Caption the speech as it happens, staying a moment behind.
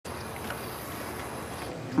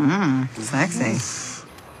Sexy.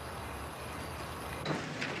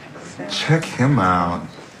 Check him out.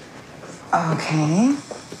 Okay.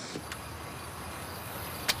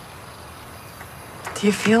 Do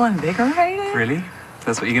you feel invigorated? Really?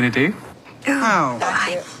 That's what you're gonna do? Oh. That's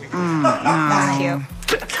cute.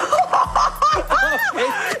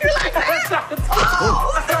 You're like that?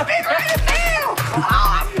 Oh, it's invigorated now!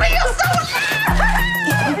 Oh, I feel so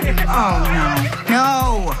alive! Oh, no. No!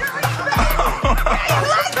 You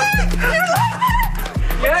like it?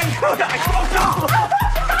 You like it?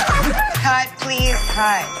 Cut, please,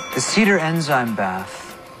 cut. The cedar enzyme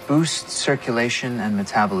bath boosts circulation and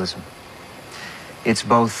metabolism. It's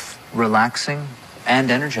both relaxing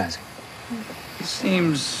and energizing.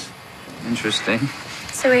 Seems interesting.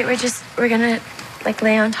 So wait, we're gonna like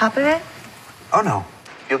lay on top of it? Oh no,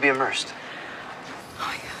 you'll be immersed.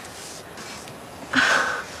 Oh yeah.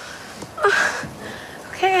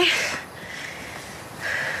 Okay.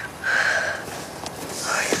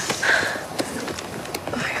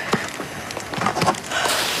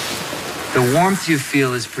 The warmth you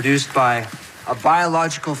feel is produced by a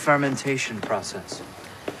biological fermentation process.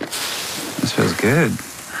 This feels good.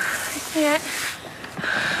 Yeah.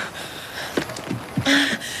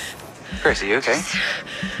 Grace, are you okay?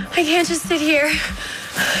 I can't just sit here. You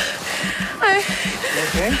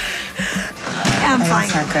okay? Yeah, I'm fine.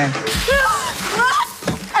 I can't.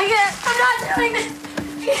 I'm not doing this.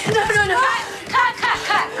 No. Cut.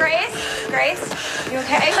 Grace, you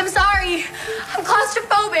okay? I'm sorry. I'm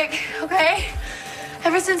claustrophobic, okay?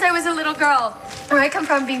 Ever since I was a little girl. Where I come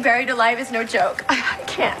from, being buried alive is no joke. I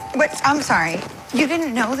can't. But I'm sorry. You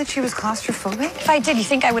didn't know that she was claustrophobic? If I did, you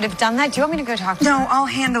think I would have done that? Do you want me to go talk to her? No, I'll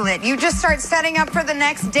handle it. You just start setting up for the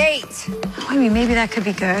next date. I mean, maybe that could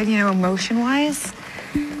be good, emotion-wise.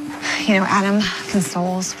 Adam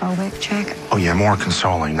consoles phobic chick. Oh, yeah, more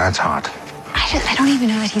consoling. That's hot. I don't even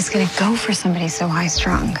know that he's gonna go for somebody so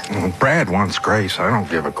high-strung. Well, Brad wants Grace. I don't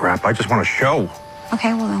give a crap. I just want a show.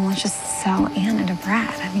 Okay, well then let's just sell Anna to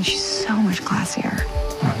Brad. I mean, she's so much classier.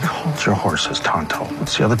 Hold your horses, Tonto.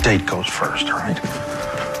 Let's see how the date goes first, all right?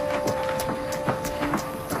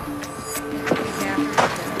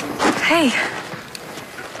 Hey.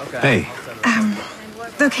 Hey.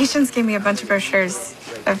 Locations gave me a bunch of brochures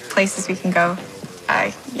of places we can go,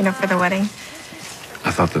 for the wedding.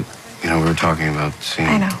 I thought that, we were talking about seeing...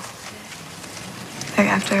 I know. Like,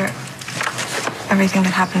 after everything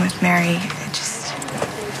that happened with Mary,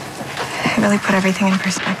 it really put everything in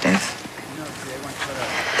perspective.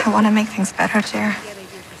 I want to make things better, Jer.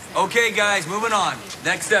 Okay, guys, moving on.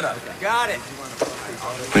 Next setup. Got it.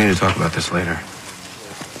 We need to talk about this later.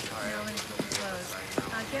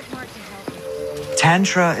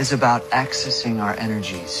 Tantra is about accessing our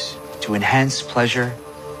energies to enhance pleasure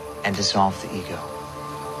and dissolve the ego.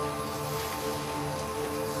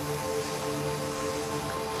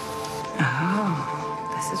 Oh,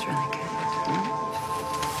 this is really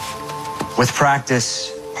good. With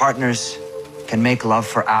practice, partners can make love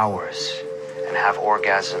for hours and have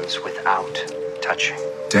orgasms without touching.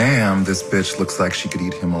 Damn, this bitch looks like she could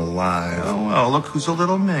eat him alive. Oh, well, look who's a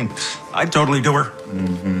little minx. I'd totally do her.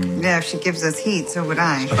 Yeah, if she gives us heat, so would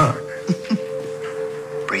I.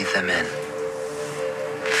 Breathe them in.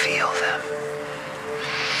 Feel them.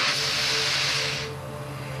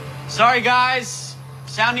 Sorry, guys.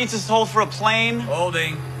 Sound needs us to hold for a plane.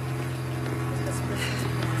 Holding.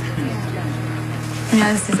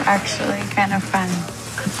 Yeah, this is actually kind of fun.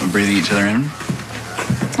 We're breathing each other in.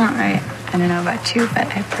 All right. I don't know about you, but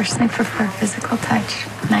I personally prefer physical touch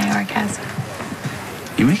when I orgasm.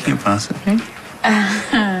 You making a pass at me?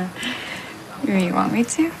 You want me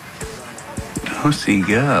to? Pussy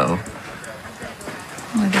girl.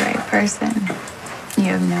 With the right person.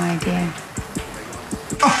 You have no idea.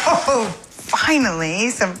 Oh,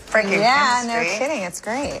 finally, some freaking Yeah, no chemistry. kidding. It's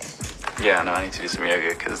great. Yeah, no, I need to do some yoga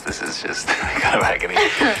because this is just kind of agony.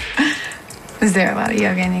 Is there a lot of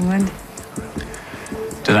yoga in England?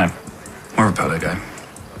 Dunno. More of a polo guy.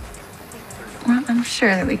 Well, I'm sure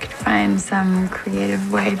that we could find some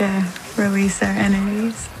creative way to release our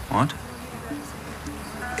energies. What?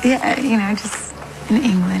 Yeah, just in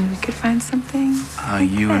England we could find something.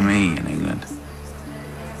 You and me in England.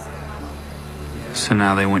 So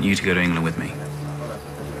now they want you to go to England with me?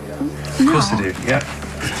 Of course they do, yeah.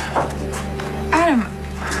 Adam.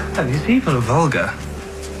 These people are vulgar.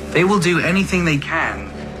 They will do anything they can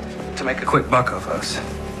to make a quick buck off us.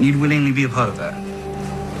 You'd willingly be a part of that.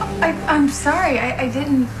 I'm sorry. I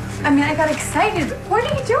didn't. I got excited. What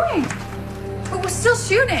are you doing? But we're still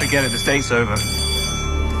shooting. Forget it, the date's over.